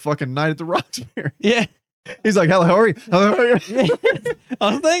Sometimes out. it's like fucking Night at the Roxbury. Yeah. He's like, "How the hell are you? How the hell are you?"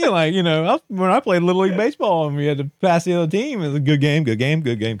 I was thinking, like, when I played Little League Baseball and we had to pass the other team, it was a good game, good game,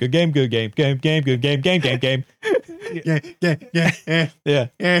 good game, good game, good game, good game, good game, game. Yeah.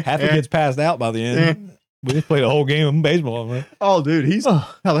 Half the kids passed out by the end. We just played a whole game of baseball, man. Oh, dude, he's how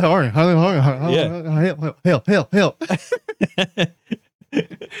the hell are you? How the hell are you? Hell.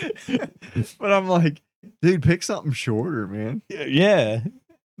 But I'm like, dude, pick something shorter, man. Yeah.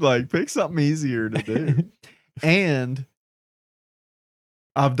 Like, pick something easier to do. And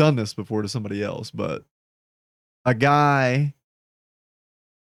I've done this before to somebody else, but a guy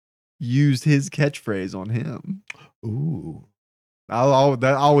used his catchphrase on him. Ooh. I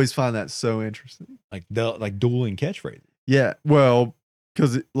always find that so interesting. Like dueling catchphrases. Yeah, well,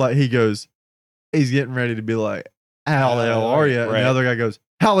 because like he goes, he's getting ready to be like, "How the hell are you?" And right. the other guy goes,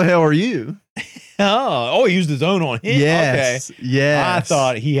 "How the hell are you?" Oh, he used his own on him. Yes, Okay. yes. I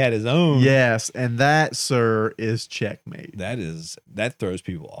thought he had his own. Yes, and that, sir, is checkmate. That throws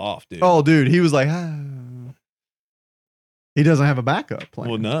people off, dude. Oh, dude, he was like, ah. He doesn't have a backup plan.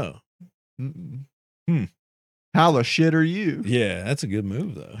 Well, no. Mm-mm. Hmm. How the shit are you? Yeah, that's a good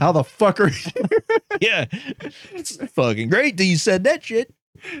move, though. How the fuck are you? Yeah. It's fucking great that you said that shit.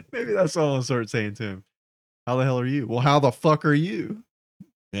 Maybe that's all I'll start saying to him. How the hell are you? Well, how the fuck are you?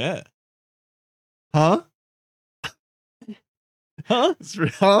 Yeah. Huh? Huh?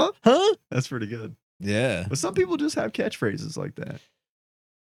 Huh? Huh? That's pretty good. Yeah. But some people just have catchphrases like that.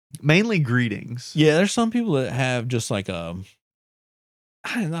 Mainly greetings. Yeah, there's some people that have just like not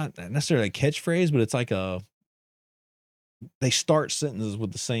necessarily a catchphrase, but it's like they start sentences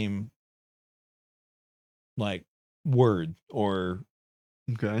with the same like word, or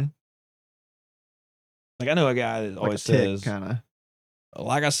Okay. like I know a guy that always says, kind of.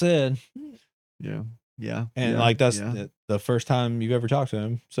 like I said, Yeah. Yeah. and yeah, like that's yeah. the first time you've ever talked to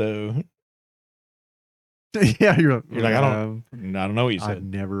him. So Yeah, you're like, I don't know what you I've said.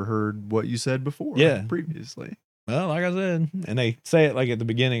 never heard what you said before. Yeah. Previously. Well, like I said, and they say it like at the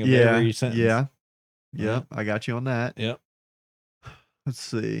beginning of Yeah. every sentence. Yeah. Yeah. Yep. I got you on that. Yep. Let's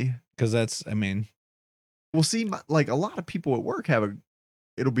see. Because that's, I mean, Well, see, like a lot of people at work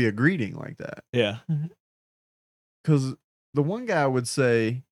it'll be a greeting like that. yeah. Because the one guy would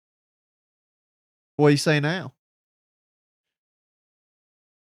say, "What do you say now?"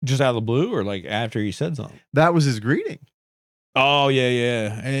 Just out of the blue, or like after he said something. That was his greeting. Oh yeah,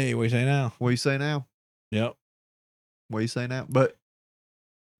 yeah. Hey, what do you say now? What do you say now? Yep. What do you say now? But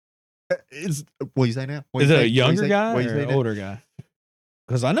it's what do you say now? What Is do it you a say? younger guy What do or you say an now? older guy?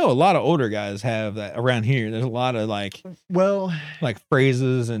 Because I know a lot of older guys have that around here. There's a lot of like Well,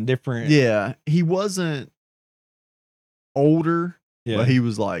 phrases and different. yeah, he wasn't older, Yeah. but he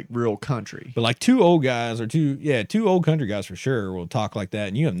was like real country. But like two old guys or two old country guys for sure will talk like that,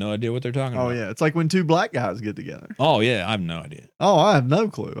 and you have no idea what they're talking Oh about. yeah, it's like when two black guys get together. Oh yeah, I have no idea. Oh, I have no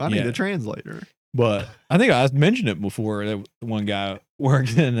clue. I need Yeah. a translator. But I think I mentioned it before. That one guy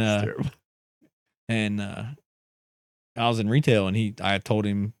worked in It's terrible. and I was in retail, and I told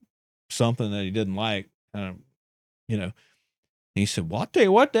him something that he didn't like. He said, "Well, I'll tell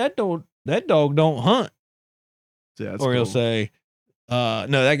you what, that dog don't hunt." Yeah, that's Or he'll cool. say, no,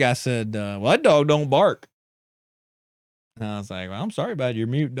 that guy said, "Well, that dog don't bark." And I was like, "Well, I'm sorry about your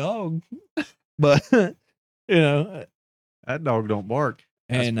mute dog," but You know, That dog don't bark.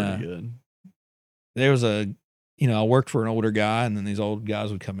 That's and pretty good. there was I worked for an older guy, and then these old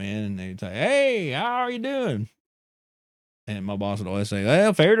guys would come in and they'd say, "Hey, how are you doing?" And my boss would always say,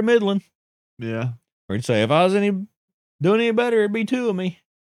 "Well, fair to middling." Yeah. Or he'd say, "If I was doing any better, it'd be two of me."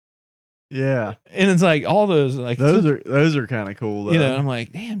 Yeah. And it's like all those like Those are kind of cool though. you know, I'm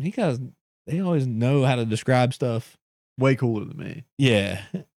like, damn, you guys, they always know how to describe stuff. Way cooler than me. Yeah.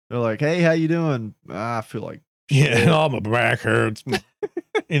 They're like, "Hey, how you doing?" I feel like Yeah. shit. Oh, my back hurts.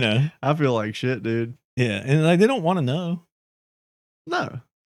 I feel like shit, dude. Yeah. And like they don't want to know. No.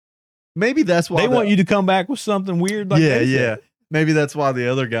 Maybe that's why They want you to come back with something weird like yeah, they yeah. said. Maybe that's why the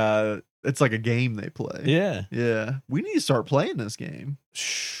other guy, it's like a game they play. Yeah. Yeah. We need to start playing this game.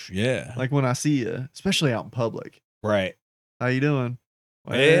 Yeah. Like when I see you, especially out in public. Right. How you doing?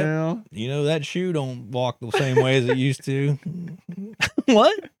 Well, that shoe don't walk the same way as it used to.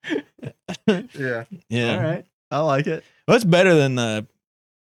 What? Yeah. Yeah. All right. I like it. Well, it's better than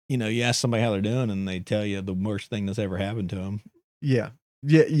you ask somebody how they're doing and they tell you the worst thing that's ever happened to them. Yeah.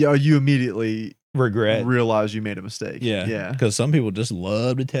 Yeah. Yeah. You immediately Regret. realize you made a mistake. Yeah. Yeah. Because some people just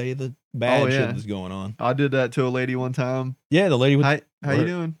love to tell you the bad shit yeah. that's going on. I did that to a lady one time. Yeah, the lady with How you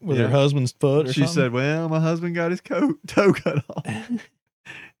doing? with her husband's foot or She something. said, "Well, my husband got his toe cut off.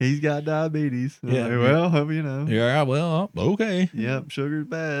 He's got diabetes." I'm Yeah. like, well, hope you know. Yeah, well, okay. Yep, sugar's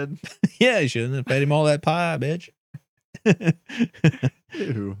bad. Yeah, you shouldn't have fed him all that pie, bitch.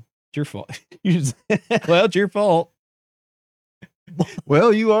 Ew. It's your fault. Well, it's your fault.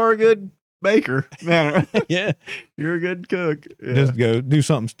 Well, you are a good baker. Man, Yeah. you're a good cook. Yeah. Just go do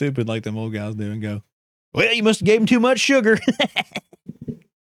something stupid like them old guys do and go, well, you must have gave him too much sugar.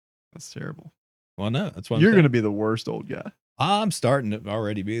 That's terrible. Well, no, that's what You're going to be the worst old guy. I'm starting to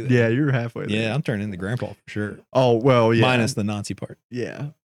already be there. Yeah, you're halfway there. Yeah, I'm turning into grandpa for sure. Oh, well, yeah. Minus the Nazi part. Yeah.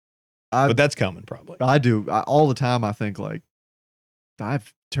 But that's coming probably. I do. All the time I think like,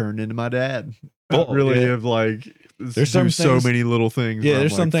 I've turned into my dad. Oh, I really yeah. have like, There's some so things- many little things. Yeah, where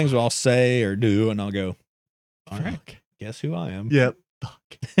there's I'm some like, things I'll say or do and I'll go, all right, fuck. guess who I am. Yep.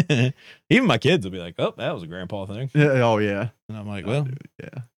 Even my kids will be like, oh, that was a grandpa thing. Yeah. Oh, yeah. And I'm like, Oh, well, dude,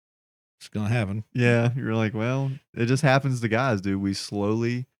 yeah. it's going to happen. Yeah. You're like, well, it just happens to guys, dude. We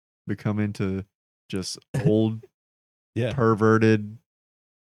slowly become into just old, Yeah. perverted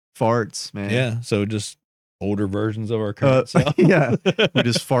farts, man. Yeah. So just older versions of our current self. Yeah. We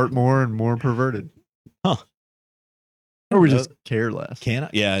just fart more and more perverted. Huh. Or we just care less. Can I?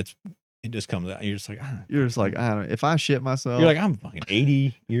 Yeah. It just comes out. You're just like, ah. You're just like, I don't know. If I shit myself. You're like, I'm fucking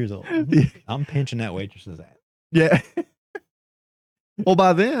 80 years old. Yeah. I'm pinching that waitress's ass. Yeah. Well,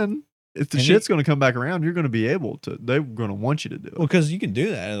 by then, if the And shit's going to come back around, you're going to be able to. They're going to want you to do it. Well, because you can do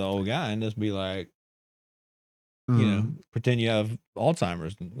that as an old guy and just be like, pretend you have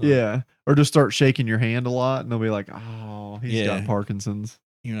Alzheimer's. Yeah. Or just start shaking your hand a lot, and they'll be like, oh, he's got Yeah. Parkinson's.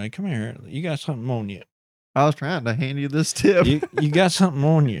 You're like, come here. You got something on you. I was trying to hand you this tip. You got something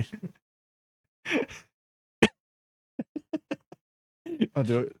on you. I'll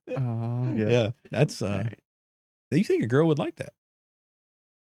do it. Yeah. Yeah. That's, Right. you think a girl would like that?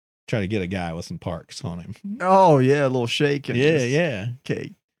 Try to get a guy with some parks on him. Oh, yeah. A little shake. And Yeah, just yeah.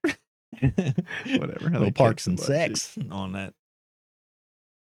 Cake. Whatever. how they Little kick parks and somebody. sex on that.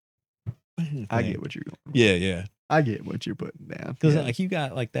 I get what you're going. Yeah, yeah. I get what you're putting down. Because Yeah. like you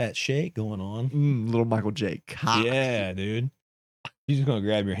got like that shake going on. Little Michael J. Cock. Yeah, dude. You're just gonna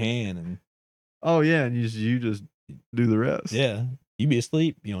grab your hand and Oh, yeah. And you just do the rest. yeah, you be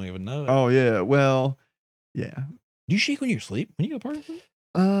asleep. You don't even know it. Oh, yeah. Well, yeah. Do you shake when you're asleep? When you go Parkinson's?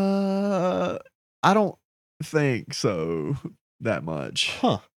 I don't think so that much.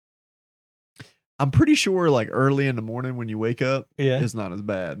 Huh. I'm pretty sure like early in the morning when you wake up, Yeah. it's not as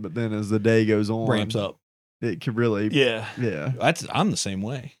bad. But then as the day goes on, Ramps up. It could really, Yeah. yeah. I'm the same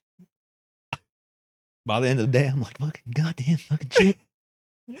way. By the end of the day, I'm like, fucking goddamn fucking shit.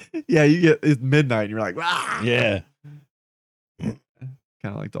 Yeah, you get it's midnight and you're like, ah! Yeah. Kind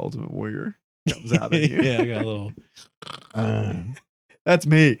of like the Ultimate Warrior comes out in you. Yeah, I got a little That's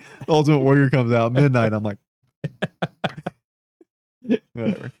me. The Ultimate Warrior comes out midnight. I'm like,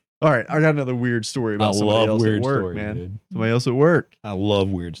 whatever. All right, I got another weird story I about somebody love else weird at work, stories, man. dude. Somebody else at work. I love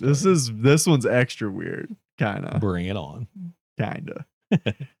weird stories. This one's extra weird, kind of. Bring it on. Kinda.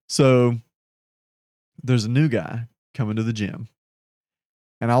 So there's a new guy coming to the gym,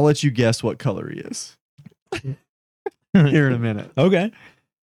 and I'll let you guess what color he is here in a minute. Okay.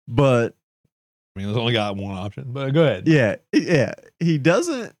 But I mean, there's only got one option, but go ahead. yeah, he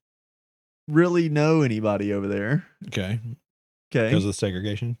doesn't really know anybody over there. Okay. Okay. Because of the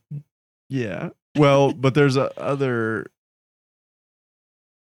segregation. Yeah. Well, but there's a other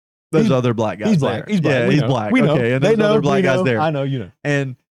There's other black guys He's there. black. He's black. Yeah, We he's know. black. We know. Okay, and They there's know. other black We guys know. there. I know. You know.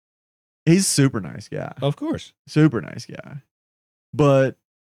 And he's a super nice guy. Of course. Super nice guy. But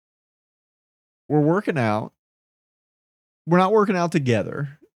we're working out. We're not working out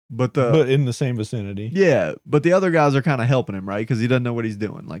together, but in the same vicinity. yeah, but the other guys are kind of helping him, right? Because he doesn't know what he's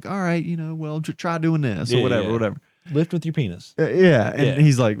doing. Like, all right, well, try doing this or Yeah, whatever, yeah. whatever. Lift with your penis. Yeah, and Yeah.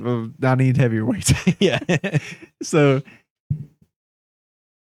 he's like, well, I need heavier weights. Yeah. So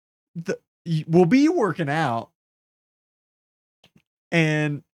we'll be working out,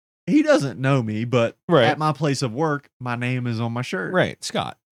 and he doesn't know me, but Right. at my place of work, my name is on my shirt. Right.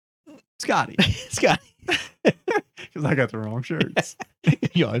 Scott. Scotty. Scott. Because I got the wrong shirts.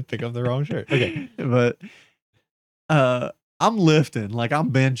 You always pick up the wrong shirt. Okay. But I'm lifting, like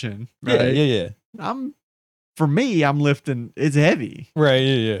I'm benching. Yeah. Right? Yeah. For me, I'm lifting, it's heavy. Right.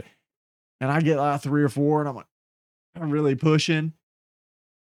 Yeah. Yeah. And I get like 3 or 4, and I'm like, I'm really pushing.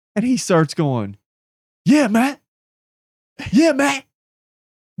 And he starts going, yeah, Matt. Yeah, Matt.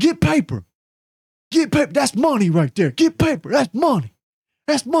 Get paper. Get paper. That's money right there. Get paper. That's money.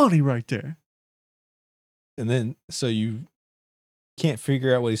 That's money right there. And then, so you can't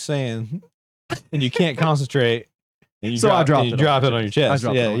figure out what he's saying, and you can't concentrate. And you So I dropped you it drop on it on your chest. I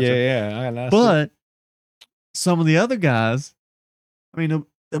dropped it Yeah. on my Yeah. Yeah. But some of the other guys, I mean,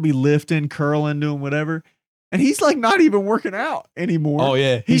 they'll be lifting, curling, doing whatever. And he's like not even working out anymore. Oh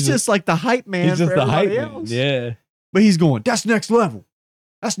yeah. He's just like the hype man. He's just for the hype everybody man. else. Yeah. But he's going, that's next level.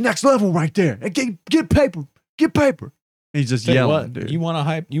 That's next level right there. And get paper. Get paper. And he's just Tell you yelling, what, dude. You want a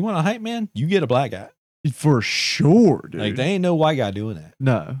hype man? You get a black guy. For sure, dude. Like, there ain't no white guy doing that.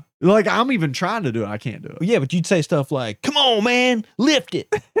 No. Like, I'm even trying to do it. I can't do it. Yeah, but you'd say stuff like, come on, man, lift it.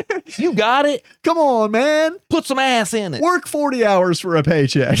 You got it. Come on, man. Put some ass in it. Work 40 hours for a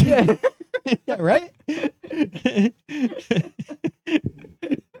paycheck. Yeah. Yeah, right?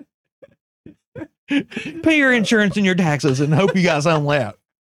 Pay your insurance and your taxes and hope you got something left.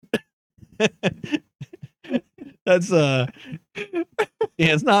 That's yeah,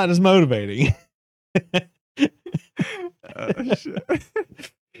 it's not as motivating. Shit.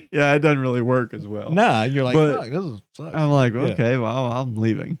 Yeah, it doesn't really work as well. Nah, you're like, But- fuck, this is sucks. I'm like, Yeah. okay, well, I'm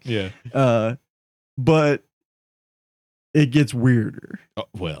leaving. Yeah. But it gets weirder. Oh,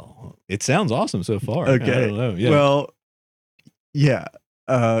 well, it sounds awesome so far. Okay. I don't know. Yeah. Well, yeah.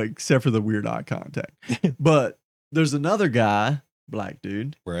 Except for the weird eye contact. But there's another guy, black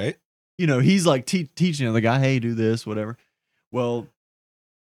dude. right. He's like teaching the guy, hey, do this, whatever. Well,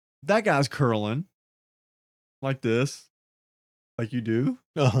 that guy's curling like this, like you do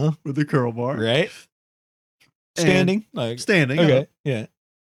Uh-huh. with the curl bar. Right. And Standing. Like Standing. okay. up. Yeah.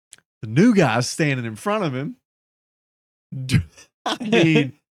 The new guy's standing in front of him. I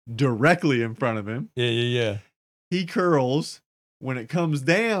mean, directly in front of him. Yeah. Yeah. Yeah. He curls. When it comes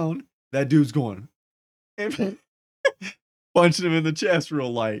down, that dude's going and punching him in the chest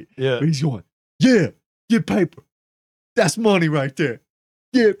real light. Yeah. But he's going, yeah, get paper. That's money right there.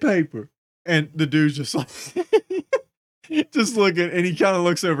 Get paper. And the dude's just like, just looking, and he kind of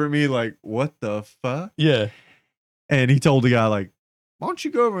looks over at me like, what the fuck? Yeah. And he told the guy, like, why don't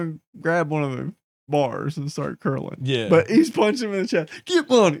you go over and grab one of the bars and start curling? Yeah. But he's punching him in the chest. Get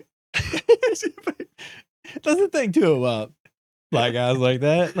money. That's the thing too about black guys like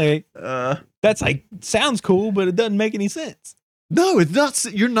that. Like that's like sounds cool, but it doesn't make any sense. No, it's not.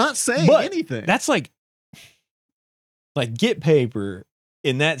 You're not saying But anything. That's like get paper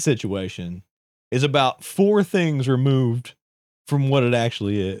in that situation is about 4 things removed from what it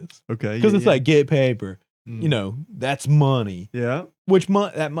actually is. okay. Because it's like get paper. Mm. That's money. Yeah. Which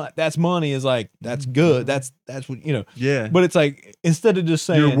that's money is like that's good. That's what Yeah. But it's like instead of just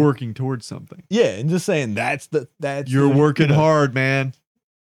saying You're working towards something. yeah, and just saying You're working hard, man.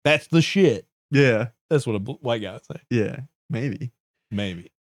 That's the shit. Yeah. That's what a white guy would say. Yeah. Maybe.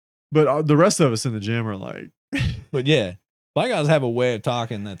 Maybe. But the rest of us in the gym are like, But yeah, black guys have a way of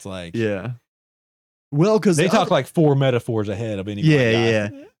talking that's like yeah. Well, because they talk like 4 metaphors ahead of any white guy. yeah.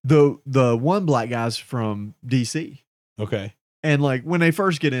 The one black guy's from DC. Okay. And like when they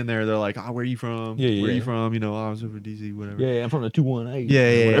first get in there, they're like, "Oh, where are you from? Yeah, Where are yeah. you from? I was over DC, whatever." Yeah, I'm from the 218. Yeah,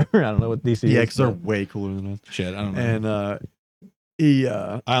 yeah, yeah. Whatever. I don't know what DC Yeah, is. because they're way cooler than us. Shit, I don't know. And he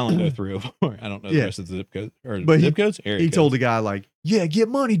I only know 3 of 4. I don't know the Yeah. rest of the zip codes. Or But zip codes? Area he codes. told the guy like, "Yeah, get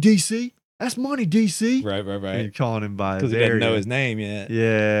money, DC. That's money, DC." Right. And he's calling him by his Because he doesn't know area. his name yet.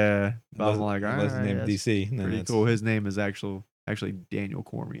 Yeah, but I'm like, Unless his "Alright, name is that's DC. and then pretty that's- cool. His name is actually Daniel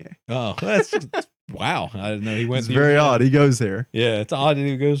Cormier. Oh, that's wow. I didn't know he went It's to very odd. He goes there. Yeah, it's odd that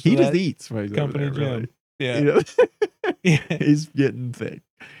he goes to He that just eats when he's over company there, really. gym. Yeah. You know? Yeah. He's getting thick.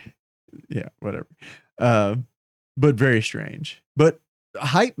 Yeah, whatever. But very strange. But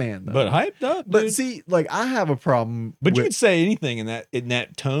hype man though. But hyped up, But dude. see, like I have a problem. But you with, could say anything in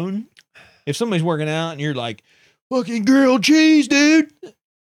that tone. If somebody's working out and you're like, fucking grilled cheese, dude.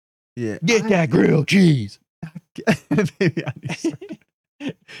 yeah, Get that grilled cheese. Maybe I need to start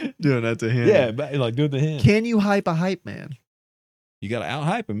doing that to him. Yeah, but like do it to him. Can you hype a hype man? You gotta out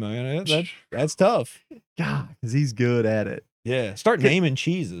hype him, man. That's tough. God, because he's good at it. Yeah. Start naming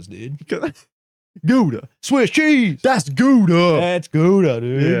cheeses, dude. Gouda. Swiss cheese. That's Gouda. That's Gouda,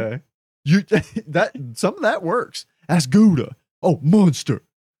 dude. Yeah. You that some of that works. That's Gouda. Oh, monster.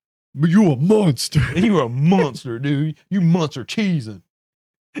 But you a monster. You're a monster, dude. You monster cheesing.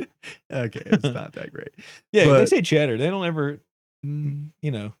 Okay, it's not that great. Yeah, But- they say cheddar. They don't ever, Mm,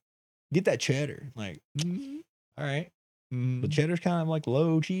 get that cheddar. Like, mm, all right. mm. But cheddar's kind of like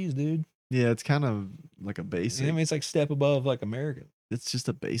low cheese, dude. Yeah, it's kind of like a basic. I mean, it's like step above like American. It's just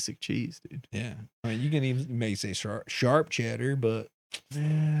a basic cheese, dude. Yeah. I mean, you can even you may say sharp cheddar, but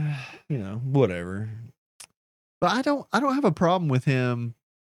Yeah. whatever. But I don't have a problem with him.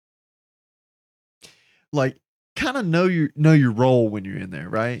 Like, kind of know your role when you're in there,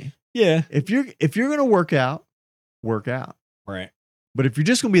 right? Yeah. If you're gonna work out. Right. But if you're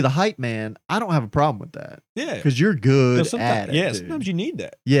just gonna be the hype man, I don't have a problem with that Yeah. because you're good 'Cause at it. yeah, dude. sometimes you need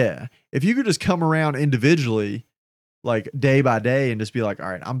that. Yeah. If you could just come around individually, like day by day, and just be like, all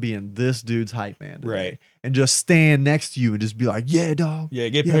right, I'm being this dude's hype man. Today. Right. And just stand next to you and just be like, yeah, dog. Yeah,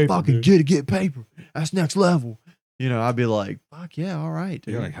 get Yeah, paper, fucking dude. get paper. That's next level. I'd be like, fuck yeah, all right,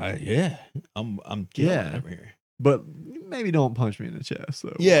 dude. You're like, yeah, I'm killing Yeah. it over here. But maybe don't punch me in the chest,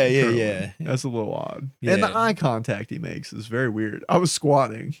 though. Yeah, yeah, currently. yeah. That's a little odd. And the Yeah. eye contact he makes is very weird. I was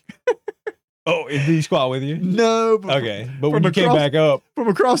squatting. Oh, did he squat with you? No, but Okay, but when from you came across- back up, from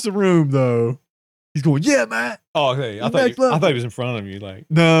across the room, though, he's going, yeah, Matt. oh, okay. I Next thought level. he was in front of you, like,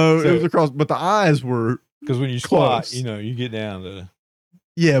 No, it So- was across, but the eyes were, because when you squat, Close. you get down to,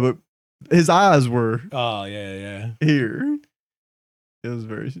 yeah, but his eyes were oh yeah, here. It was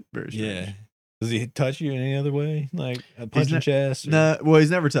very, very strange. yeah. Does he touch you in any other way, like a punching not- chest? Or No, well,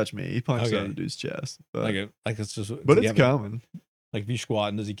 he's never touched me. He punched Okay. the other dude's chest. But, like it's just. but does he it's have a- coming. Like if you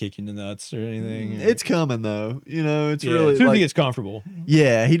squatting, does he kick you in the nuts or anything? or- It's coming, though. It's yeah, really as soon as like, he gets comfortable.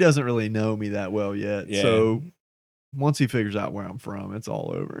 yeah, he doesn't really know me that well yet. Yeah. So once he figures out where I'm from, it's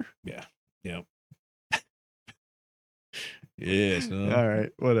all over. Yep. Yes. All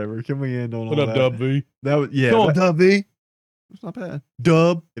right, whatever. Can we end on What all up, that? Dub V? That was yeah. Come on, that- Dub V. It's not bad.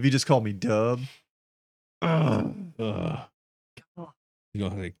 Dub. If you just call me Dub. You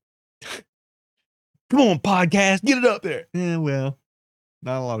gonna like, come on, podcast, get it up there. Yeah, well,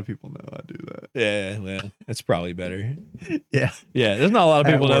 not a lot of people know I do that. Yeah, well, that's probably better. Yeah. Yeah, there's not a lot of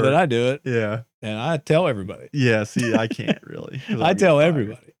At people know that work. I do it, Yeah. and I tell everybody. Yeah. See, I can't really. 'cause I'll I get tell fired.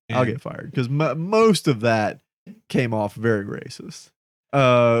 everybody. I'll get fired because most of that came off very racist.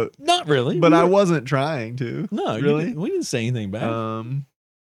 Not really, But I wasn't trying to. no, really. we didn't say anything bad. Um.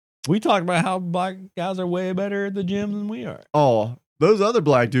 We talked about how black guys are way better at the gym than we are. Oh, those other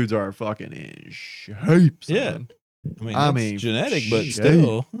black dudes are fucking in shape. Yeah. Son. I mean, it's genetic, but shit.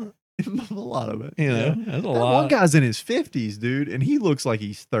 still, a lot of it. there's a That lot. one guy's in his 50s, dude, and he looks like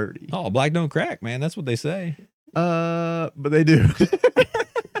he's 30. Oh, black don't crack, man. That's what they say. But they do.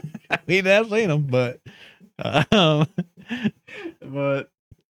 I mean, I've seen them, but But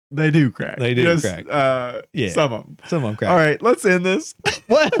they do crack. They do crack. Yeah. Some of them. some of them crack. All right, let's end this.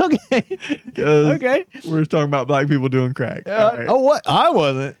 What? Okay. 'Cause Okay. We're talking about black people doing crack. All right. Oh, what? I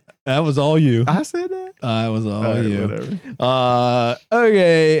wasn't. That was all you. I said that. I was all All right, you. whatever.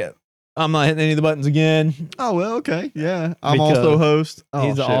 Okay. I'm not hitting any of the buttons again. Oh well, okay, yeah. I'm Because also host. Oh,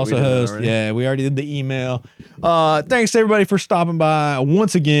 He's shit, we also did that host. already. Yeah, we already did the email. Thanks to everybody for stopping by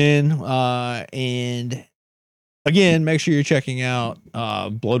once again. And again, make sure you're checking out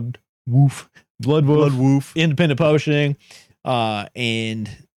Blood Wolf Independent Publishing. And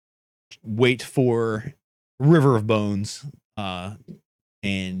wait for River of Bones.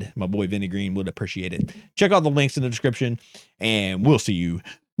 And my boy Vinny Green would appreciate it. Check out the links in the description, and we'll see you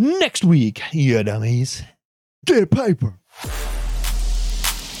next week, you dummies. Get paper.